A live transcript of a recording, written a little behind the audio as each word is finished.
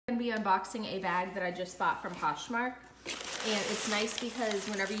be unboxing a bag that I just bought from Poshmark. And it's nice because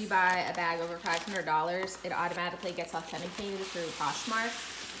whenever you buy a bag over $500, it automatically gets authenticated through Poshmark.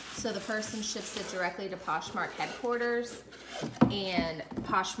 So the person ships it directly to Poshmark headquarters, and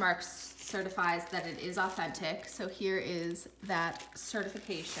Poshmark certifies that it is authentic. So here is that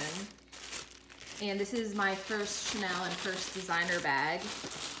certification. And this is my first Chanel and first designer bag.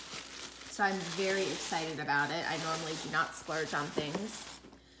 So I'm very excited about it. I normally do not splurge on things.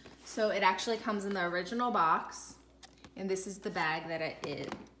 So it actually comes in the original box, and this is the bag that it is.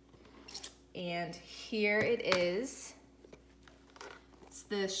 And here it is. It's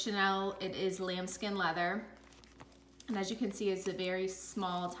the Chanel, it is lambskin leather. And as you can see, it's a very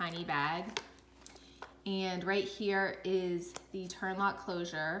small, tiny bag. And right here is the turn lock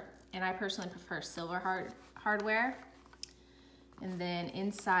closure. And I personally prefer silver hardware. And then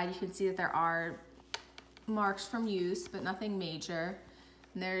inside you can see that there are marks from use, but nothing major.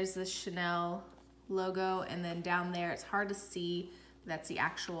 And there's the Chanel logo, and then down there, it's hard to see, that's the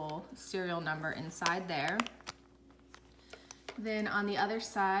actual serial number inside there. Then on the other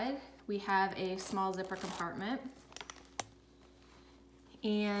side, we have a small zipper compartment.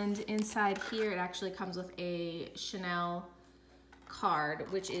 And inside here, it actually comes with a Chanel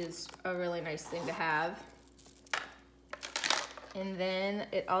card, which is a really nice thing to have. And then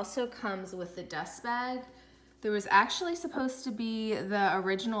it also comes with the dust bag. There was actually supposed to be the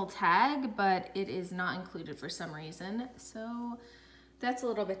original tag, but it is not included for some reason. So that's a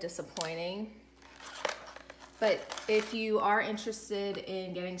little bit disappointing. But if you are interested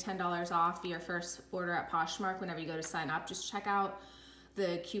in getting $10 off your first order at Poshmark, whenever you go to sign up, just check out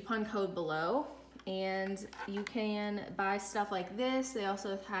the coupon code below, and you can buy stuff like this. They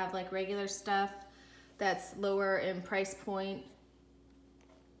also have like regular stuff that's lower in price point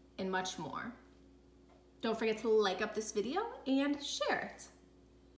and much more. Don't forget to like up this video and share it.